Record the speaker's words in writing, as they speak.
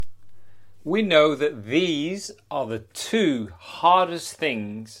We know that these are the two hardest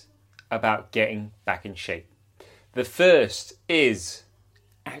things about getting back in shape. The first is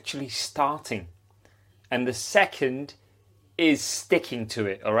actually starting, and the second is sticking to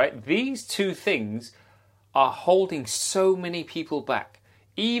it. All right, these two things are holding so many people back.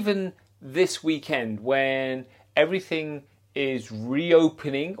 Even this weekend, when everything is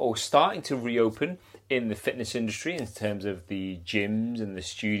reopening or starting to reopen in the fitness industry, in terms of the gyms and the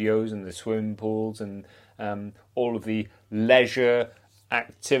studios and the swimming pools and all of the leisure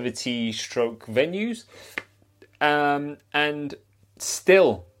activity stroke venues, and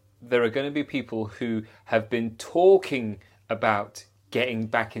still there are going to be people who have been talking about getting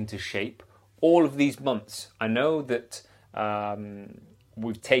back into shape all of these months. I know that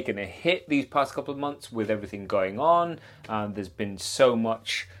we've taken a hit these past couple of months with everything going on. There's been so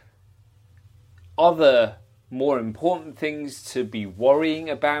much other more important things to be worrying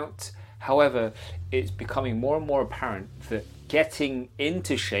about. However, it's becoming more and more apparent that getting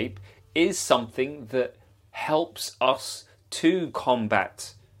into shape is something that helps us to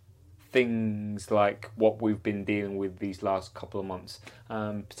combat things like what we've been dealing with these last couple of months.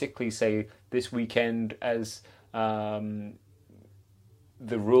 Particularly, say, this weekend, as the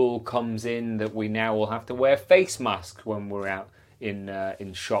rule comes in that we now will have to wear face masks when we're out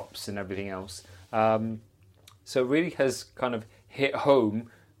in shops and everything else. So it really has kind of hit home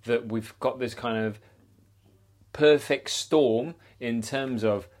that we've got this kind of perfect storm in terms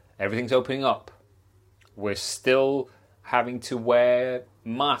of everything's opening up. We're still having to wear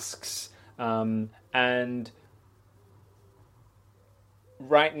masks, and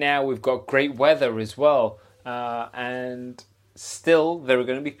right now we've got great weather as well, and still there are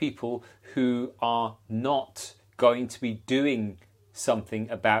going to be people who are not going to be doing something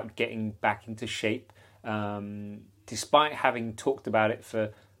about getting back into shape, despite having talked about it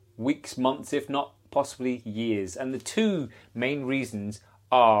for weeks, months, if not possibly years. And the two main reasons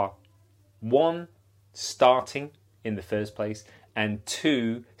are: one, starting in the first place, and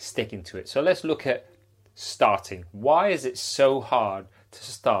two, sticking to it. So let's look at starting. Why is it so hard to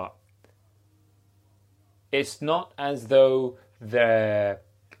start? It's not as though there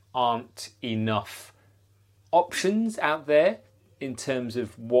aren't enough options out there in terms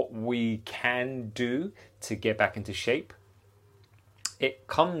of what we can do to get back into shape. It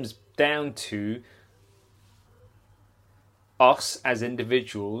comes down to us as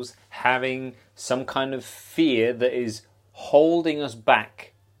individuals having some kind of fear that is holding us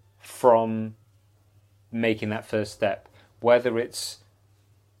back from making that first step. Whether it's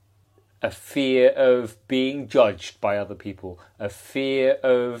a fear of being judged by other people, a fear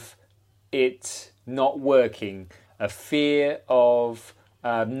of it not working, a fear of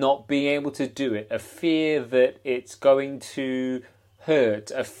not being able to do it, a fear that it's going to hurt,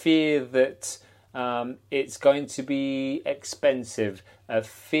 a fear that it's going to be expensive, a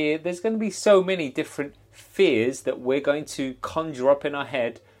fear. There's going to be so many different fears that we're going to conjure up in our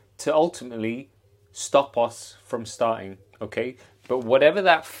head to ultimately stop us from starting, okay? But whatever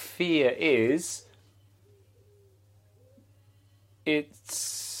that fear is,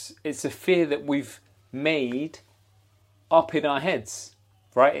 it's a fear that we've made up in our heads,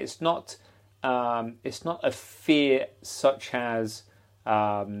 right? It's not a fear such as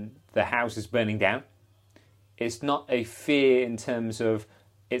the house is burning down. It's not a fear in terms of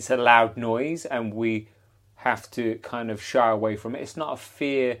it's a loud noise and we have to kind of shy away from it. It's not a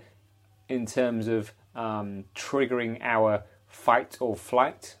fear in terms of triggering our fight or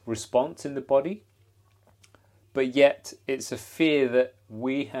flight response in the body. But yet it's a fear that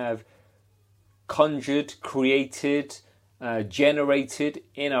we have conjured, created, generated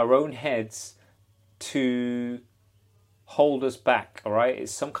in our own heads to hold us back, all right?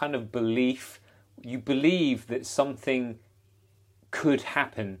 It's some kind of belief. You believe that something could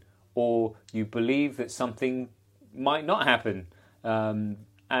happen, or you believe that something might not happen,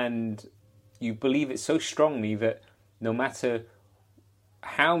 and you believe it so strongly that no matter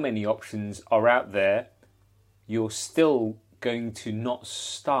how many options are out there, you're still going to not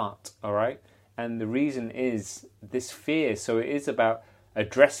start, all right? And the reason is this fear. So it is about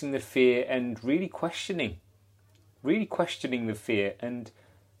addressing the fear and really questioning the fear and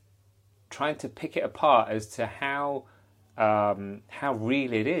trying to pick it apart as to how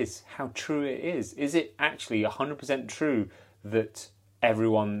real it is, how true it is. Is it actually 100% true that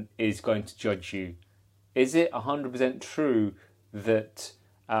everyone is going to judge you? Is it 100% true that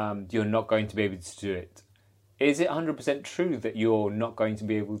you're not going to be able to do it? Is it 100% true that you're not going to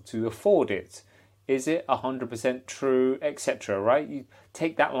be able to afford it? Is it 100% true, etc., right? You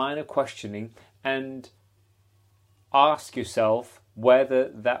take that line of questioning and ask yourself whether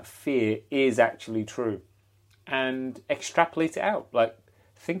that fear is actually true, and extrapolate it out. Like,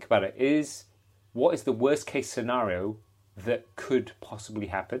 think about it. What is the worst case scenario that could possibly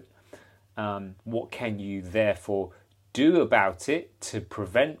happen? What can you therefore do about it to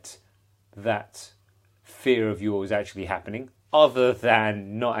prevent that fear of yours actually happening, other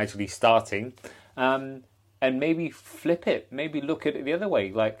than not actually starting? And maybe flip it. Maybe look at it the other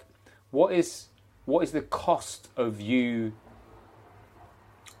way. Like, what is the cost of you?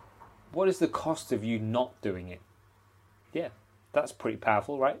 What is the cost of you not doing it? Yeah, that's pretty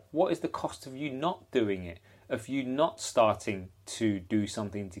powerful, right? What is the cost of you not doing it? Of you not starting to do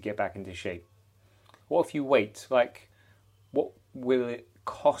something to get back into shape? What if you wait? Like, what will it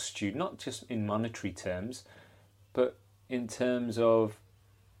cost you? Not just in monetary terms, but in terms of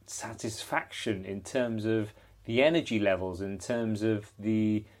satisfaction, in terms of the energy levels, in terms of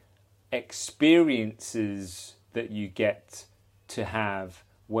the experiences that you get to have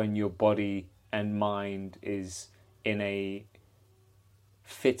when your body and mind is in a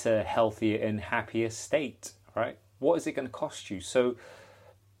fitter, healthier and happier state, right? What is it going to cost you? So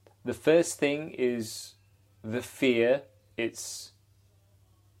the first thing is the fear. It's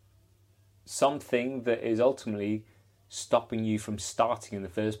something that is ultimately stopping you from starting in the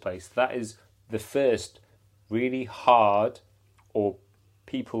first place. That is the first really hard, or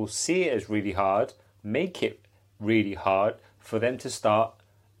people see it as really hard, make it really hard for them to start,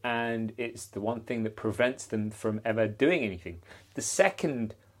 and it's the one thing that prevents them from ever doing anything. The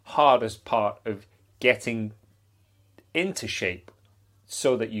second hardest part of getting into shape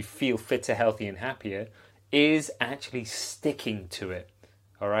so that you feel fitter, healthy and happier is actually sticking to it.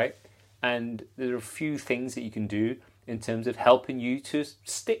 All right? And there are a few things that you can do in terms of helping you to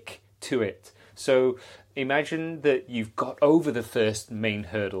stick to it. So imagine that you've got over the first main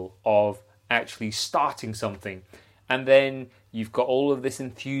hurdle of actually starting something, and then you've got all of this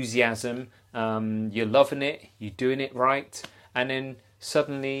enthusiasm, you're loving it, you're doing it right, and then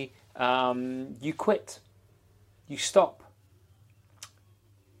suddenly you quit, you stop.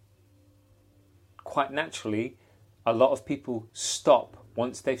 Quite naturally, a lot of people stop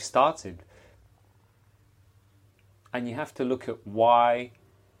once they've started. And you have to look at why.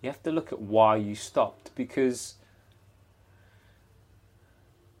 You have to look at why you stopped, because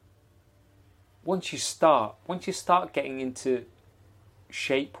once you start getting into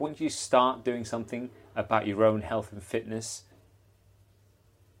shape, once you start doing something about your own health and fitness,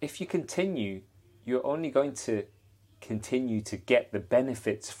 if you continue, you're only going to continue to get the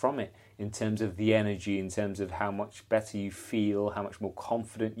benefits from it, in terms of the energy, in terms of how much better you feel, how much more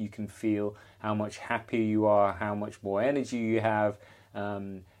confident you can feel, how much happier you are, how much more energy you have,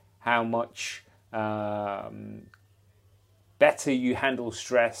 how much better you handle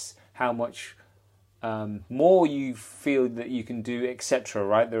stress, how much more you feel that you can do, etc.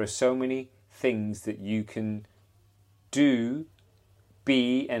 Right? There are so many things that you can do,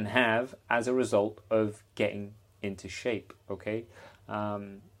 be, and have as a result of getting into shape. Okay.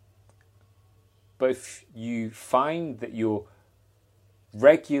 But if you find that you're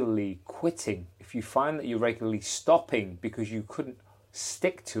regularly quitting, if you find that you're regularly stopping because you couldn't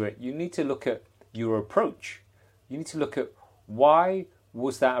stick to it, you need to look at your approach. You need to look at, why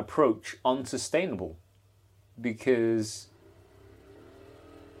was that approach unsustainable? Because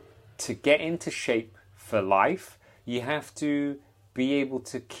to get into shape for life, you have to be able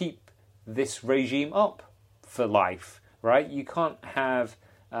to keep this regime up for life, right? You can't have,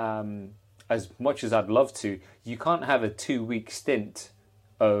 as much as I'd love to, you can't have a 2-week stint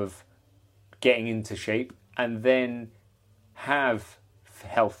of getting into shape and then have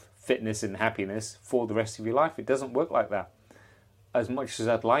health, fitness and happiness for the rest of your life. It doesn't work like that. As much as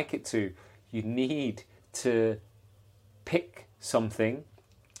I'd like it to, you need to pick something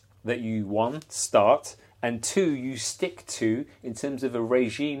that you, one, start, and two, you stick to, in terms of a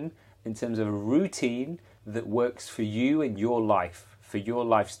regime, in terms of a routine that works for you and your life, for your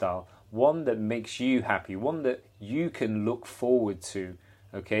lifestyle. One that makes you happy, one that you can look forward to,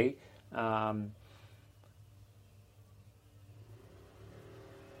 okay?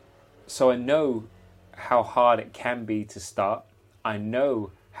 So I know how hard it can be to start. I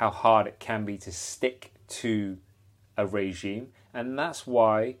know how hard it can be to stick to a regime. And that's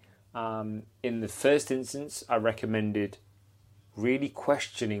why, in the first instance, I recommended really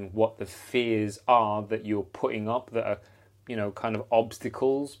questioning what the fears are that you're putting up, that are, kind of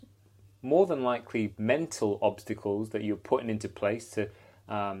obstacles, more than likely mental obstacles that you're putting into place to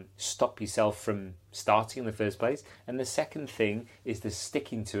stop yourself from starting in the first place. And the second thing is the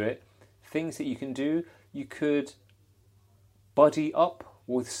sticking to it. Things that you can do, you could buddy up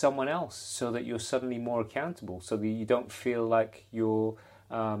with someone else, so that you're suddenly more accountable, so that you don't feel like you're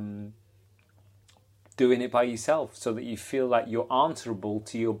doing it by yourself, so that you feel like you're answerable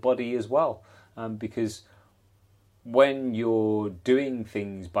to your body as well. Because when you're doing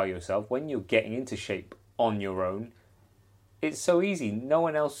things by yourself, when you're getting into shape on your own, it's so easy. No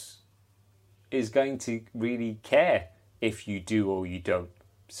one else is going to really care if you do or you don't.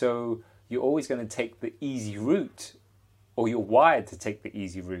 So you're always going to take the easy route, or you're wired to take the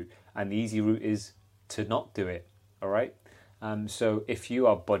easy route. And the easy route is to not do it. All right. So if you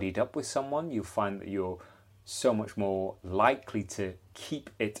are buddied up with someone, you'll find that you're so much more likely to keep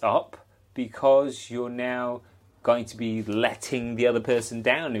it up, because you're now going to be letting the other person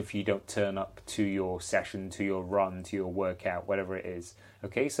down if you don't turn up to your session, to your run, to your workout, whatever it is.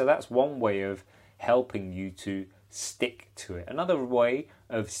 Okay, so that's one way of helping you to stick to it. Another way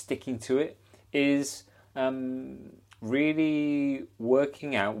of sticking to it is really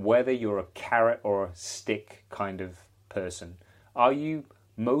working out whether you're a carrot or a stick kind of person. Are you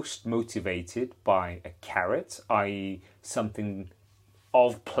most motivated by a carrot, i.e. something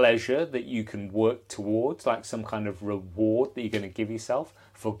of pleasure that you can work towards, like some kind of reward that you're going to give yourself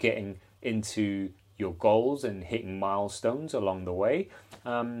for getting into your goals and hitting milestones along the way?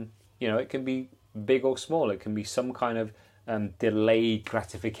 It can be big or small. It can be some kind of delayed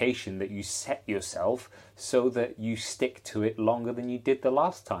gratification that you set yourself so that you stick to it longer than you did the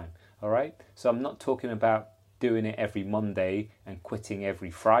last time. All right. So I'm not talking about doing it every Monday and quitting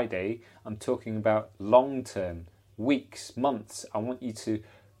every Friday. I'm talking about long term, weeks, months. I want you to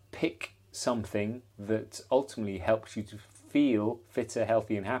pick something that ultimately helps you to feel fitter,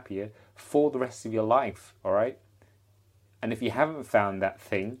 healthy and happier for the rest of your life. All right. And if you haven't found that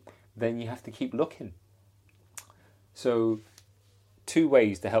thing, then you have to keep looking. So 2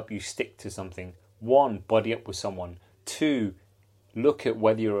 ways to help you stick to something. 1, buddy up with someone. 2, look at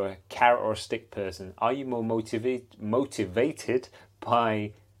whether you're a carrot or a stick person. Are you more motivated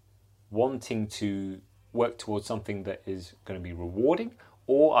by wanting to work towards something that is going to be rewarding,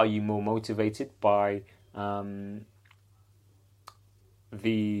 or are you more motivated by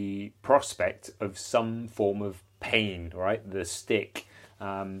the prospect of some form of pain, right? The stick.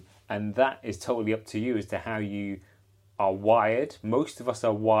 And that is totally up to you as to how you are wired. Most of us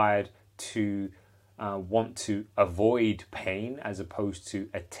are wired to want to avoid pain as opposed to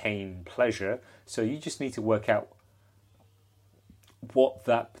attain pleasure. So you just need to work out what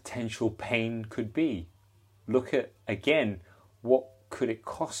that potential pain could be. Look at, again, what could it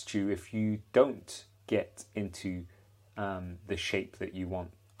cost you if you don't get into the shape that you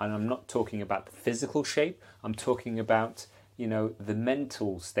want. And I'm not talking about the physical shape. I'm talking about, the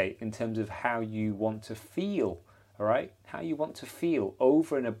mental state in terms of how you want to feel, all right? How you want to feel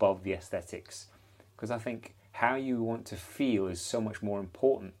over and above the aesthetics. Because I think how you want to feel is so much more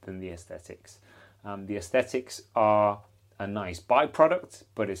important than the aesthetics. The aesthetics are a nice byproduct,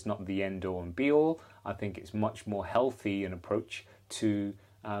 but it's not the end all and be all. I think it's much more healthy an approach to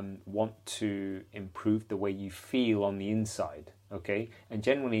want to improve the way you feel on the inside, okay? And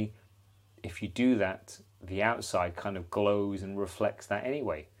generally, if you do that, the outside kind of glows and reflects that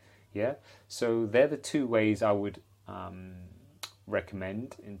anyway, yeah? So they're the 2 ways I would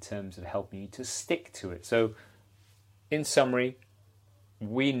recommend in terms of helping you to stick to it. So in summary,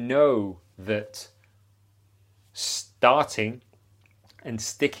 we know that starting and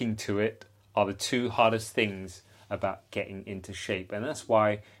sticking to it are the 2 hardest things about getting into shape, and that's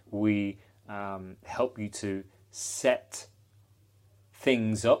why we help you to set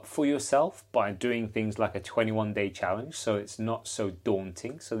things up for yourself by doing things like a 21-day challenge, so it's not so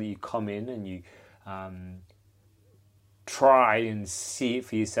daunting, so that you come in and you try and see it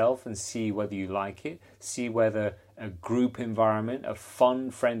for yourself and see whether you like it, see whether a group environment, a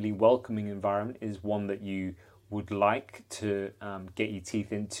fun, friendly, welcoming environment is one that you would like to get your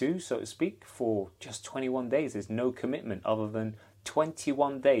teeth into, so to speak, for just 21 days. There's no commitment other than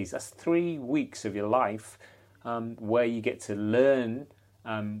 21 days. That's 3 weeks of your life where you get to learn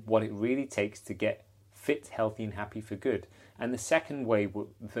what it really takes to get fit, healthy and happy for good. And the second way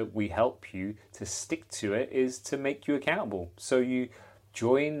that we help you to stick to it is to make you accountable. So you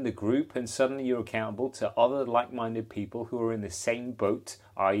join the group and suddenly you're accountable to other like-minded people who are in the same boat,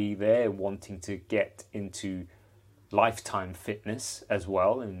 i.e. they're wanting to get into lifetime fitness as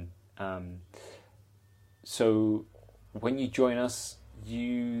well. And so when you join us,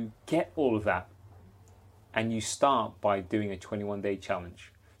 you get all of that. And you start by doing a 21-day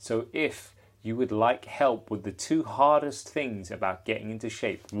challenge. So if you would like help with the 2 hardest things about getting into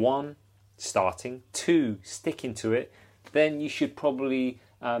shape, 1, starting, 2, sticking to it, then you should probably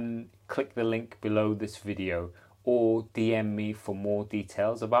click the link below this video, or DM me for more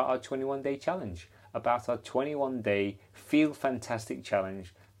details about our 21-day challenge, about our 21-day Feel Fantastic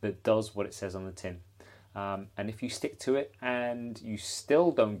challenge that does what it says on the tin. And if you stick to it and you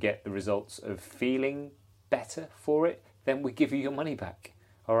still don't get the results of feeling better for it, then we give you your money back.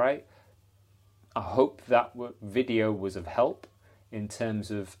 All right? I hope that video was of help in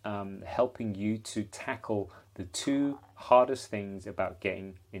terms of helping you to tackle the two hardest things about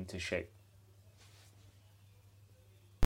getting into shape.